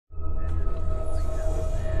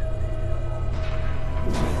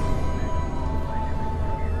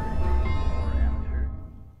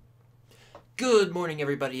Good morning,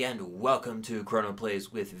 everybody, and welcome to Chrono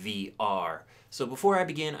Plays with VR. So before I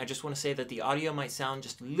begin, I just want to say that the audio might sound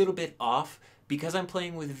just a little bit off. Because I'm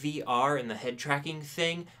playing with VR and the head tracking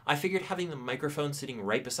thing, I figured having the microphone sitting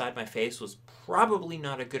right beside my face was probably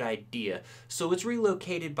not a good idea. So it's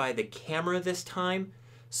relocated by the camera this time,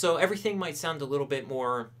 so everything might sound a little bit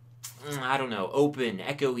more, I don't know, open,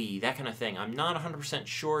 echoey, that kind of thing. I'm not 100%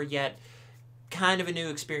 sure yet. Kind of a new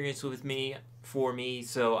experience for me,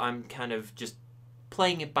 so I'm kind of just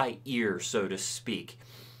playing it by ear, so to speak.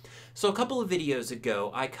 So a couple of videos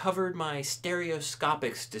ago, I covered my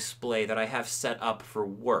stereoscopics display that I have set up for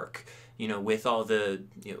work, with all the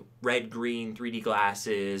red, green 3D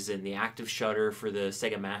glasses and the active shutter for the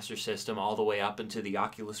Sega Master System all the way up into the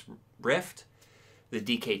Oculus Rift, the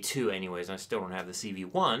DK2 anyways, I still don't have the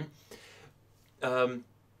CV1. And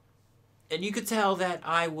you could tell that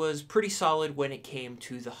I was pretty solid when it came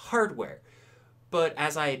to the hardware. But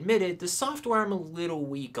as I admitted, the software I'm a little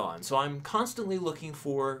weak on, so I'm constantly looking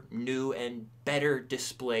for new and better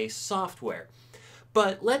display software.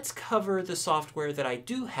 But let's cover the software that I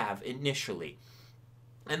do have initially.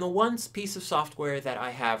 And the one piece of software that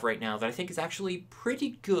I have right now that I think is actually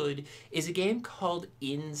pretty good is a game called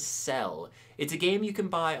Incel. It's a game you can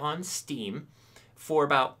buy on Steam for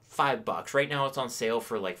about $5. Right now it's on sale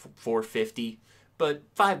for like $4.50,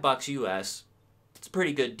 but $5 US. It's a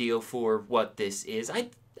pretty good deal for what this is. I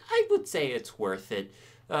would say it's worth it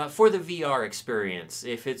for the VR experience.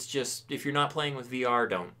 If you're not playing with VR,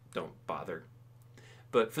 don't bother.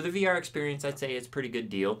 But for the VR experience, I'd say it's a pretty good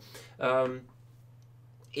deal.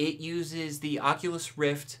 It uses the Oculus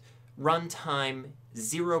Rift runtime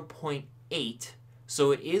 0.8,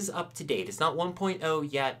 so it is up to date. It's not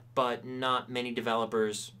 1.0 yet, but not many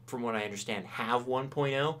developers, from what I understand, have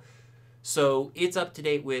 1.0. So it's up to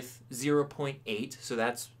date with 0.8, so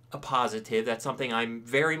that's a positive. That's something I'm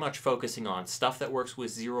very much focusing on, stuff that works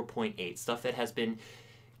with 0.8, stuff that has been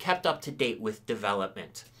kept up to date with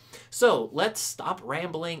development. So let's stop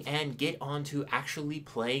rambling and get on to actually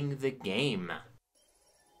playing the game.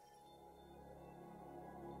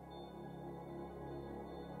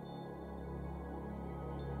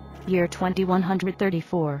 Year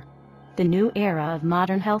 2134. The new era of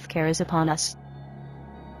modern healthcare is upon us.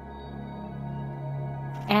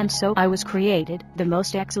 And so I was created, the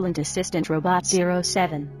most excellent assistant robot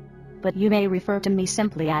 07. But you may refer to me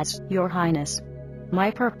simply as Your Highness.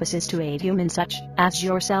 My purpose is to aid humans such as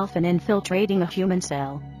yourself in infiltrating a human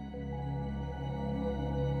cell.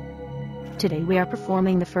 Today we are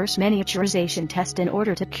performing the first miniaturization test in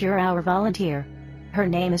order to cure our volunteer. Her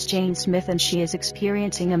name is Jane Smith and she is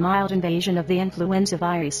experiencing a mild invasion of the influenza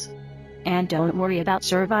virus. And don't worry about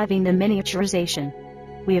surviving the miniaturization.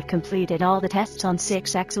 We have completed all the tests on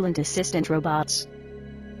 6 excellent assistant robots.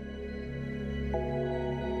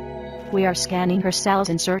 We are scanning her cells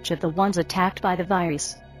in search of the ones attacked by the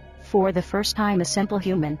virus. For the first time, a simple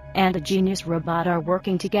human and a genius robot are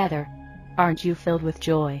working together. Aren't you filled with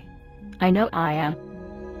joy? I know I am.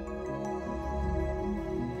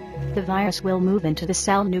 The virus will move into the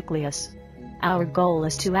cell nucleus. Our goal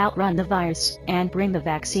is to outrun the virus and bring the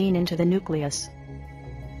vaccine into the nucleus.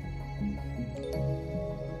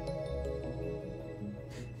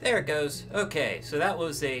 There it goes. Okay, so that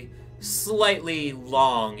was a slightly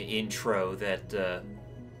long intro that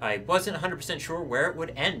I wasn't 100% sure where it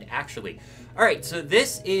would end, actually. Alright, so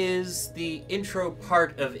this is the intro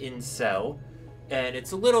part of Incel, and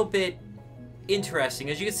it's a little bit interesting.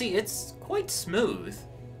 As you can see, it's quite smooth,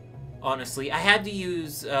 honestly. I had to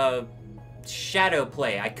use shadow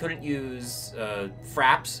play. I couldn't use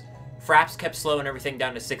Fraps. Fraps kept slowing everything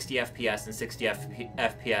down to 60 FPS, and 60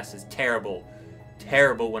 FPS is terrible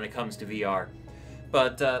when it comes to VR.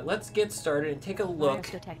 But let's get started and take a look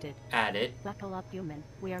at it. Buckle up, human.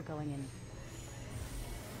 We are going in.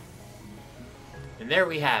 And there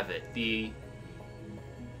we have it, the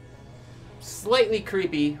slightly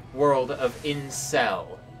creepy world of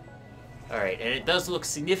Incel. Alright, and it does look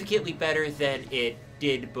significantly better than it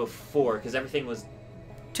did before, because everything was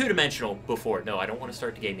two-dimensional before. No, I don't want to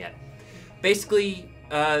start the game yet. Basically,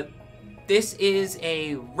 this is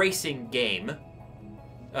a racing game.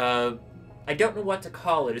 I don't know what to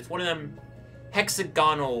call it. It's one of them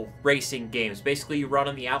hexagonal racing games. Basically, you run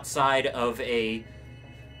on the outside of a...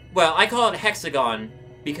 Well, I call it a hexagon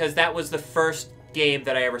because that was the first game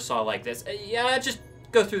that I ever saw like this. Yeah, just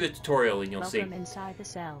go through the tutorial and you'll see. Welcome inside the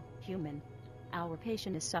cell, human. Our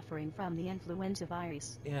patient is suffering from the influenza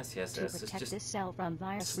virus. Yes. To protect this cell from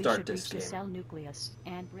virus, we start should this reach the game. cell nucleus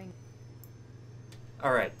and bring...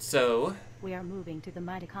 Alright, so... We are moving to the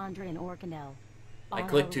mitochondrial organelle. I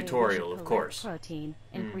click tutorial, of course. Protein,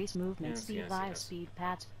 increase movement Yes, speed yes, via yes. speed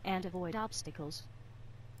paths, and avoid obstacles.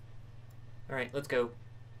 Alright, let's go.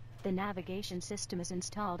 The navigation system is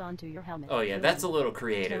installed onto your helmet. Oh yeah, that's a little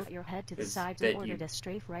creative. Tilt your head to the is sides that in order you to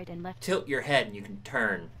strafe right and left. Tilt your head and you can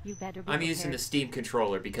turn. You better be I'm using the prepared. Steam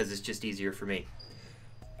controller because it's just easier for me.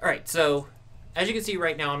 Alright, so as you can see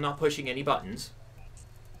right now, I'm not pushing any buttons.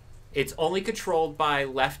 It's only controlled by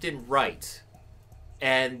left and right.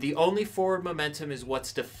 And the only forward momentum is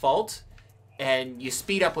what's default. And you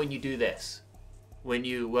speed up when you do this. When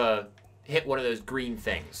you hit one of those green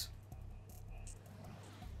things.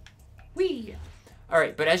 Whee!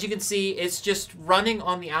 Alright, but as you can see, it's just running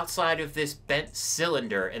on the outside of this bent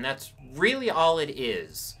cylinder. And that's really all it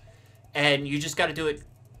is. And you just got to do it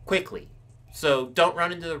quickly. So don't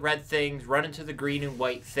run into the red things, run into the green and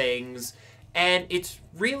white things. And it's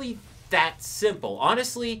really that simple.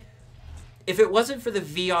 Honestly, if it wasn't for the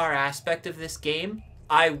VR aspect of this game,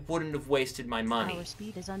 I wouldn't have wasted my money. Our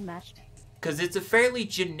speed is unmatched. Because it's a fairly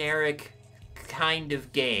generic kind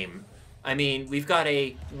of game. I mean, we've got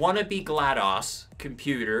a wannabe GLaDOS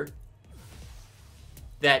computer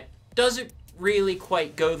that doesn't really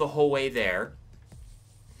quite go the whole way there.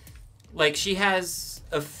 Like, she has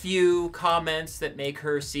a few comments that make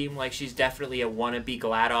her seem like she's definitely a wannabe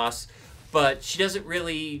GLaDOS, but she doesn't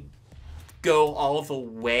really go all the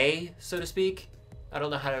way, so to speak. I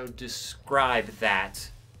don't know how to describe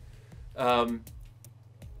that.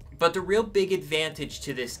 But the real big advantage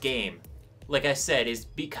to this game, like I said, is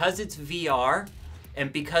because it's VR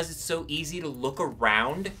and because it's so easy to look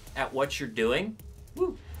around at what you're doing,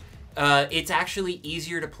 it's actually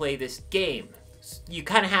easier to play this game. You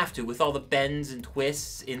kind of have to, with all the bends and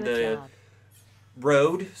twists in the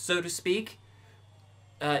road, so to speak.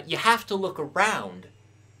 You have to look around.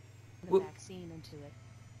 The vaccine into it.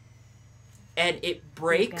 And it We've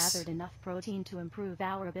breaks. gathered enough protein to improve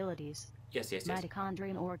our abilities. Yes.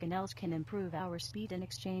 Mitochondrial organelles can improve our speed in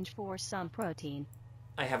exchange for some protein.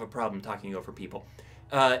 I have a problem talking over people.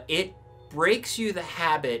 It breaks you the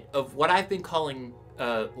habit of what I've been calling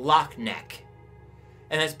lock neck.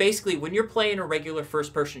 And that's basically when you're playing a regular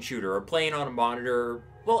first-person shooter or playing on a monitor,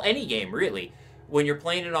 well, any game really, when you're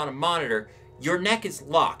playing it on a monitor, your neck is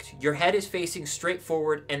locked. Your head is facing straight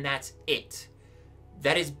forward, and that's it.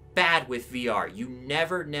 That is bad with VR. You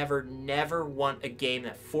never, never, never want a game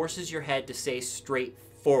that forces your head to stay straight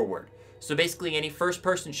forward. So basically any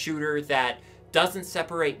first-person shooter that doesn't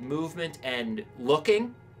separate movement and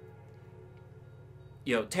looking,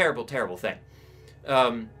 you know, terrible, terrible thing.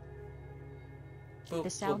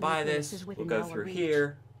 We'll buy this, we'll go through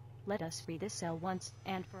here. Let us free this cell once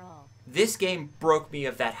and for all. This game broke me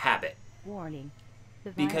of that habit. Warning.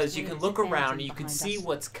 Because you can look around and you can see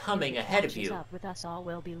what's coming ahead of you. With us, all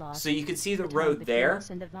will be lost. So you can see the time road between there,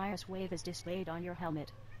 us and the virus wave is displayed on your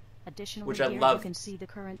helmet. Additionally, which I here love. You can see the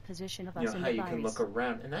current position of You us know in how the you virus. can look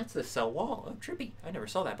around, and that's the cell wall. Oh, trippy. I never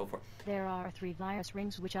saw that before. There are 3 virus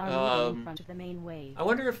rings which are moving in front of the main wave. I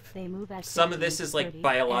wonder if They move at some of this 15, is like 30,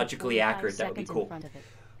 biologically and 45 accurate. That would be seconds in cool. front of it.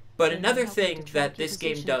 But They another help you thing to track that your this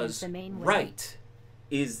game position does against the main wave. right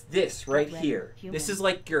is this right Get ready, here. human. This is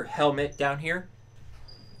like your helmet down here.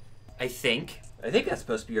 I think that's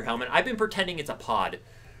supposed to be your helmet. I've been pretending it's a pod.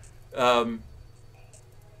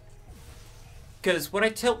 Because when I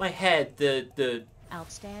tilt my head, the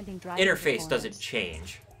Outstanding driving interface doesn't performance.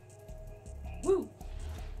 change. Woo!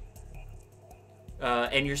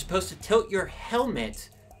 And you're supposed to tilt your helmet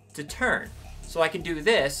to turn. So I can do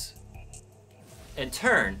this and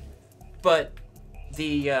turn, but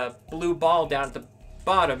the blue ball down at the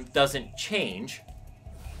bottom doesn't change.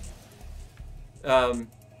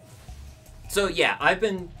 So yeah, I've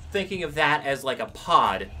been thinking of that as like a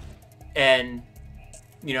pod, and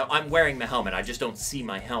you know, I'm wearing the helmet, I just don't see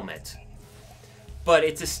my helmet. But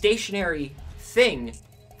it's a stationary thing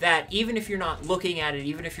that even if you're not looking at it,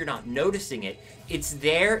 even if you're not noticing it, it's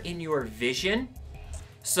there in your vision.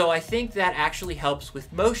 So I think that actually helps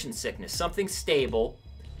with motion sickness. Something stable,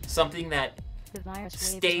 something that The virus wave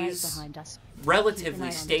stays is right behind us. Keep an eye relatively on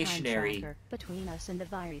the time stationary tracker between us and the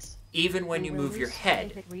virus. even when We you will move your lose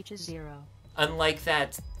head. if it reaches 0. Unlike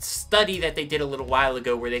that study that they did a little while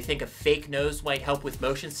ago where they think a fake nose might help with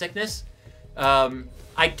motion sickness. I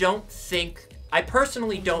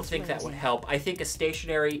personally don't think that would help. I think a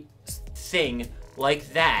stationary thing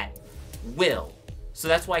like that will. So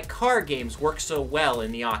that's why car games work so well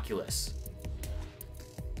in the Oculus.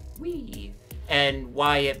 Whee! And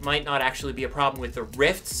why it might not actually be a problem with the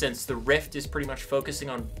Rift, since the Rift is pretty much focusing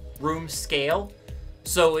on room scale.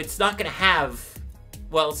 So it's not going to have...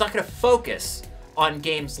 Well, it's not going to focus on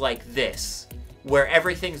games like this, where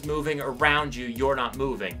everything's moving around you, you're not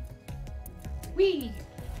moving. Whee!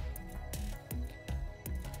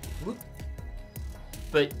 Whoop.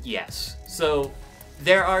 But yes, so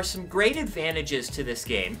there are some great advantages to this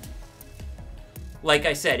game. Like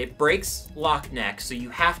I said, it breaks lock neck, so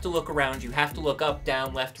you have to look around, you have to look up,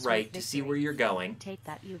 down, left, right to see where you're going. Take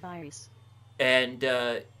that, you virus. And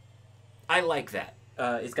I like that.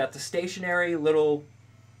 It's got the stationary little,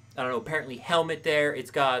 I don't know, apparently helmet there.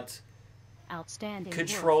 It's got outstanding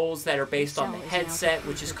controls that are based on the headset,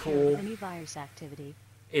 which is cool. Any virus activity.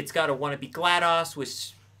 It's got a wannabe GLaDOS,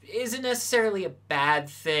 which isn't necessarily a bad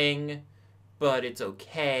thing, but it's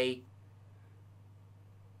okay.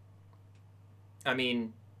 I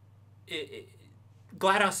mean,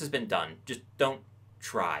 GLaDOS has been done. Just don't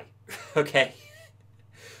try, okay?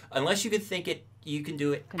 Unless you can think it, you can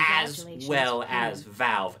do it as well as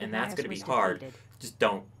Valve, and that's going to be hard. Just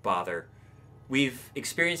don't bother. We've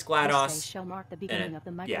experienced GLaDOS. This shall mark the beginning of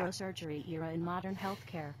the microsurgery era in modern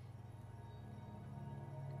healthcare.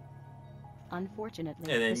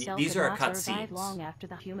 Unfortunately, and then these are cutscenes. Long after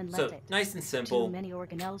the human so nice and simple. Too many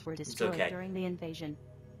organelles were destroyed during the invasion.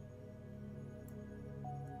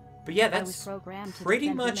 But yeah, that's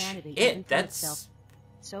pretty much it. That's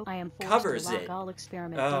so I am forced covers to lock it. All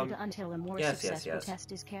experiment data until a more successful yes.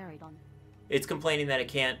 test is carried on. It's complaining that it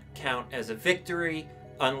can't count as a victory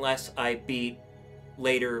unless I beat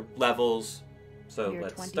later levels. So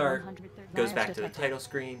let's start. Goes back to the title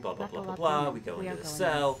screen. Blah blah blah blah blah. We go into the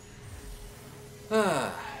cell.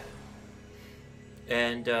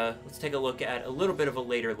 And let's take a look at a little bit of a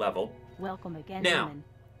later level. Welcome again, now. Human.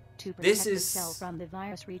 This is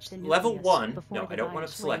level 1. No, I don't want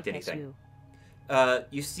to select anything.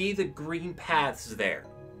 You see the green paths there.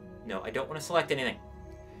 No, I don't want to select anything.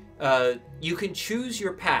 You can choose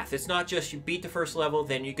your path. It's not just you beat the first level,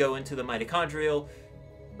 then you go into the mitochondrial,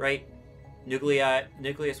 right?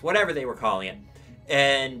 Nucleus, whatever they were calling it,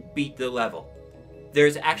 and beat the level.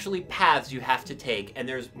 There's actually paths you have to take, and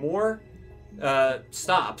there's more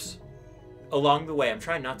stops along the way. I'm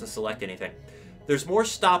trying not to select anything. There's more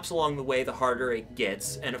stops along the way the harder it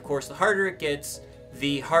gets, and of course the harder it gets,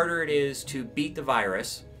 the harder it is to beat the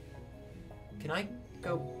virus. Can I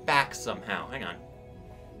go back somehow? Hang on.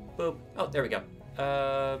 Boop. Oh, there we go.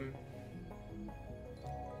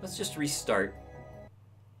 Let's just restart.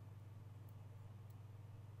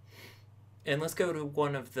 And let's go to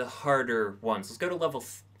one of the harder ones. Let's go to level...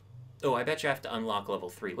 Oh, I bet you have to unlock level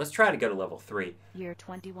 3. Let's try to go to level 3. Year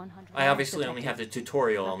 2100. I obviously only have the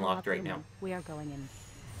tutorial unlocked right now. We are going in.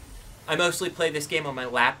 I mostly play this game on my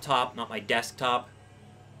laptop, not my desktop.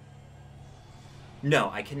 No,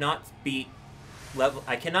 I cannot beat level...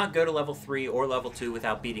 I cannot go to level 3 or level 2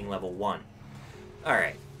 without beating level 1.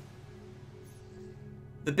 Alright.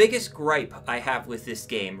 The biggest gripe I have with this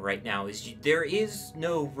game right now is there is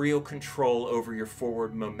no real control over your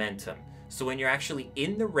forward momentum. So when you're actually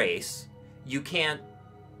in the race, you can't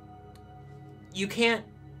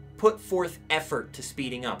put forth effort to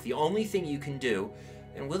speeding up. The only thing you can do,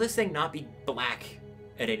 and will this thing not be black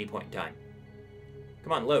at any point in time?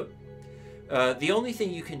 Come on, load. The only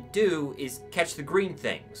thing you can do is catch the green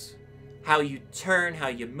things. How you turn, how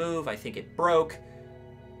you move, I think it broke.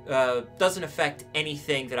 Doesn't affect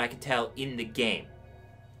anything that I can tell in the game.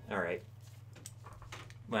 Alright.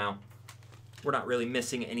 Well, we're not really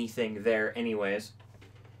missing anything there anyways.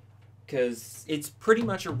 Because it's pretty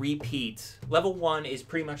much a repeat. Level 1 is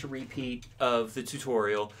pretty much a repeat of the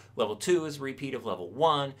tutorial. Level 2 is a repeat of level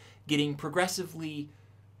 1. Getting progressively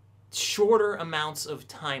shorter amounts of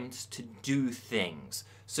times to do things.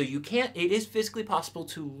 So you can't... It is physically possible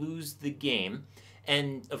to lose the game.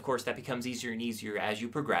 And, of course, that becomes easier and easier as you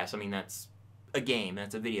progress. I mean, that's a game.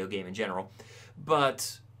 That's a video game in general.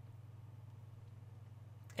 But...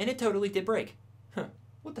 And it totally did break. Huh.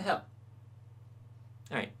 What the hell?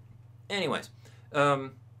 Alright. Anyways.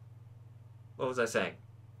 What was I saying?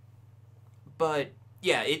 But,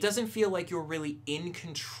 yeah, it doesn't feel like you're really in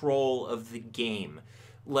control of the game.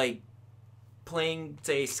 Like, playing,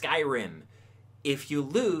 say, Skyrim. If you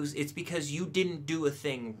lose, it's because you didn't do a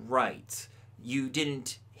thing right. You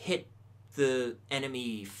didn't hit the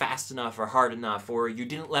enemy fast enough or hard enough, or you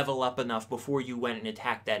didn't level up enough before you went and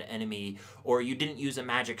attacked that enemy, or you didn't use a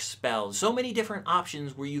magic spell. So many different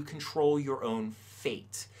options where you control your own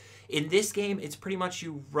fate. In this game, it's pretty much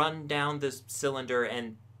you run down this cylinder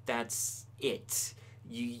and that's it.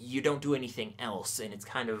 You don't do anything else, and it's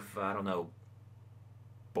kind of, I don't know,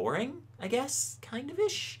 boring, I guess? Kind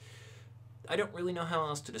of-ish? I don't really know how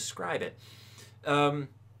else to describe it.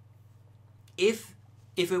 If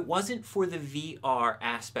it wasn't for the VR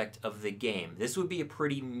aspect of the game, this would be a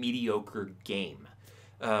pretty mediocre game.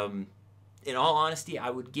 In all honesty, I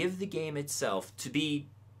would give the game itself to be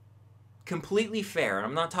completely fair. And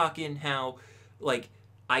I'm not talking how, like,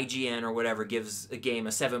 IGN or whatever gives a game a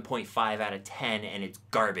 7.5 out of 10 and it's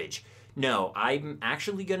garbage. No, I'm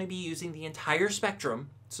actually going to be using the entire spectrum.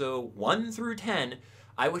 So 1 through 10,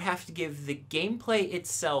 I would have to give the gameplay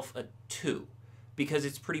itself a 2 because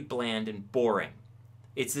it's pretty bland and boring.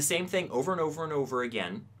 It's the same thing over and over and over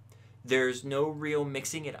again. There's no real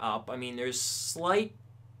mixing it up. I mean, there's slight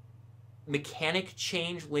mechanic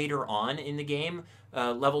change later on in the game.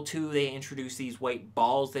 Level 2, they introduce these white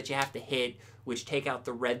balls that you have to hit, which take out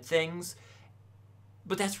the red things.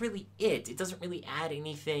 But that's really it. It doesn't really add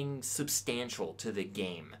anything substantial to the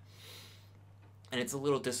game. And it's a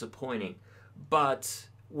little disappointing. But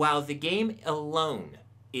while the game alone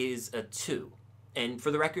is a 2, and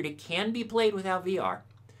for the record, it can be played without VR,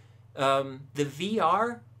 the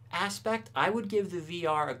VR aspect, I would give the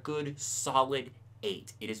VR a good solid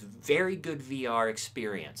 8. It is a very good VR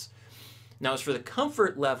experience. Now, as for the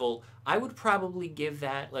comfort level, I would probably give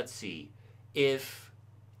that, let's see, if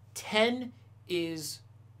 10 is,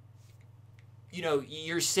 you know,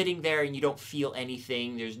 you're sitting there and you don't feel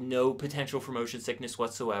anything, there's no potential for motion sickness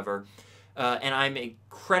whatsoever, and I'm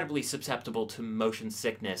incredibly susceptible to motion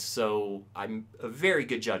sickness, so I'm a very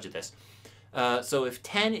good judge of this. So if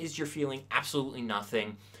 10 is you're feeling absolutely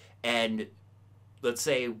nothing, and let's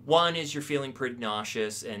say 1 is you're feeling pretty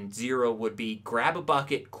nauseous, and 0 would be grab a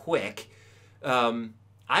bucket quick,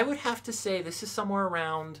 I would have to say this is somewhere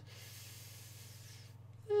around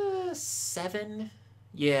 7.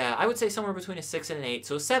 Yeah, I would say somewhere between a 6 and an 8,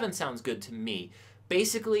 so 7 sounds good to me.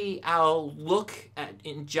 Basically, I'll look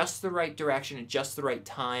in just the right direction at just the right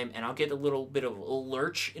time, and I'll get a little bit of a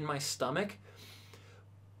lurch in my stomach,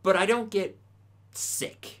 but I don't get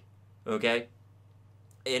sick, okay?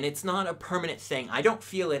 And it's not a permanent thing. I don't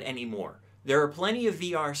feel it anymore. There are plenty of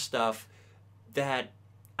VR stuff that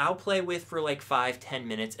I'll play with for like 5-10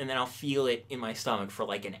 minutes, and then I'll feel it in my stomach for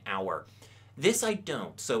like an hour. This I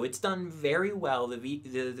don't, so it's done very well.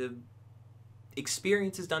 The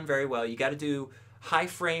experience is done very well. You got to do high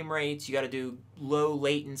frame rates. You got to do low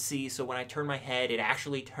latency, so when I turn my head, it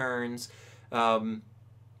actually turns.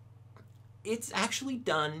 It's actually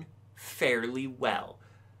done fairly well.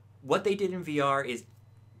 What they did in VR is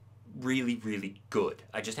really, really good.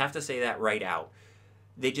 I just have to say that right out.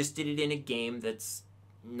 They just did it in a game that's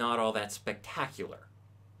not all that spectacular,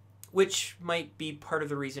 which might be part of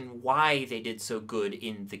the reason why they did so good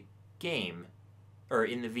in the game, or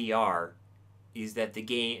in the VR, is that the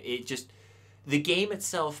game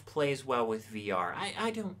itself plays well with VR.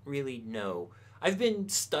 I don't really know. I've been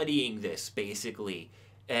studying this, basically,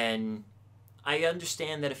 and I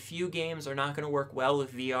understand that a few games are not going to work well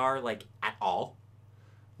with VR, like, at all.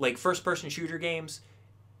 Like, first-person shooter games,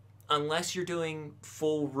 unless you're doing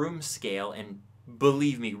full room scale, and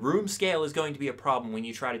believe me, room scale is going to be a problem when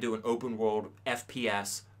you try to do an open-world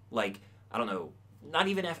FPS, like, I don't know, not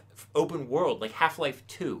even open world, like Half-Life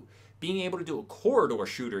 2. Being able to do a corridor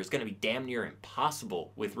shooter is going to be damn near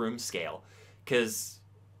impossible with room scale, because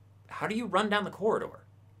how do you run down the corridor?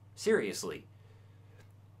 Seriously.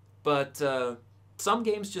 But some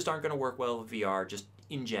games just aren't going to work well with VR, just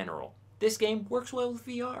in general. This game works well with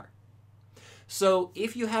VR. So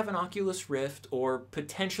if you have an Oculus Rift or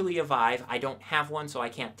potentially a Vive, I don't have one so I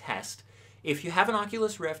can't test. If you have an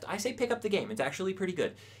Oculus Rift, I say pick up the game. It's actually pretty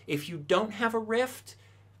good. If you don't have a Rift,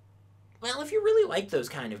 well, if you really like those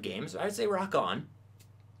kind of games, I'd say rock on.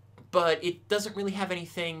 But it doesn't really have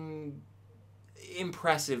anything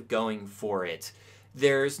impressive going for it.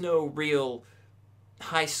 There's no real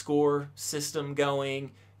high score system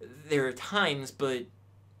going. There are times, but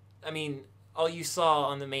I mean, all you saw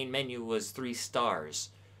on the main menu was 3 stars.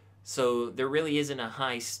 So there really isn't a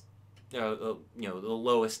high, the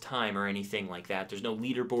lowest time or anything like that. There's no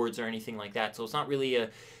leaderboards or anything like that. So it's not really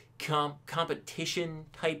a competition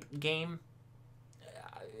type game.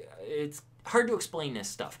 It's hard to explain this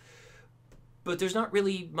stuff. But there's not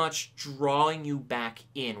really much drawing you back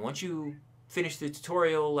in. Once you finish the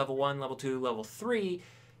tutorial, level 1, level 2, level 3,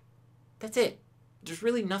 that's it. There's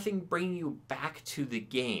really nothing bringing you back to the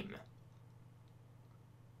game.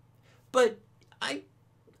 But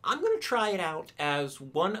I'm going to try it out as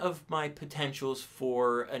one of my potentials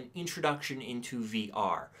for an introduction into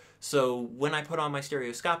VR. So when I put on my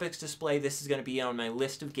stereoscopics display, this is going to be on my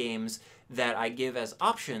list of games that I give as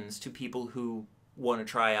options to people who want to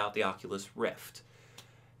try out the Oculus Rift.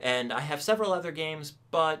 And I have several other games,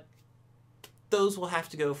 but those will have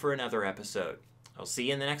to go for another episode. I'll see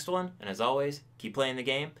you in the next one, and as always, keep playing the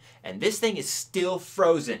game. And this thing is still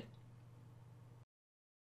frozen.